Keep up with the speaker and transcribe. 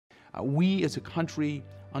We as a country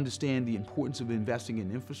understand the importance of investing in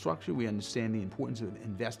infrastructure. We understand the importance of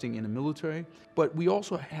investing in the military. But we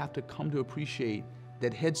also have to come to appreciate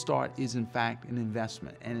that Head Start is in fact an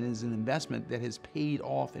investment, and it is an investment that has paid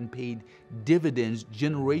off and paid dividends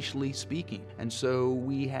generationally speaking. And so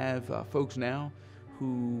we have folks now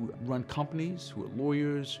who run companies, who are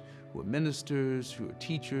lawyers, who are ministers, who are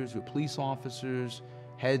teachers, who are police officers,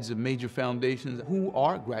 heads of major foundations, who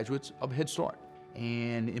are graduates of Head Start.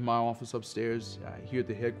 And in my office upstairs, here at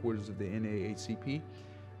the headquarters of the NAACP,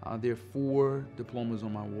 there are 4 diplomas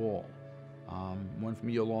on my wall. One from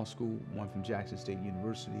Yale Law School, one from Jackson State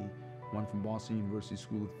University, one from Boston University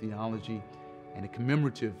School of Theology, and a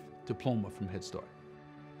commemorative diploma from Head Start.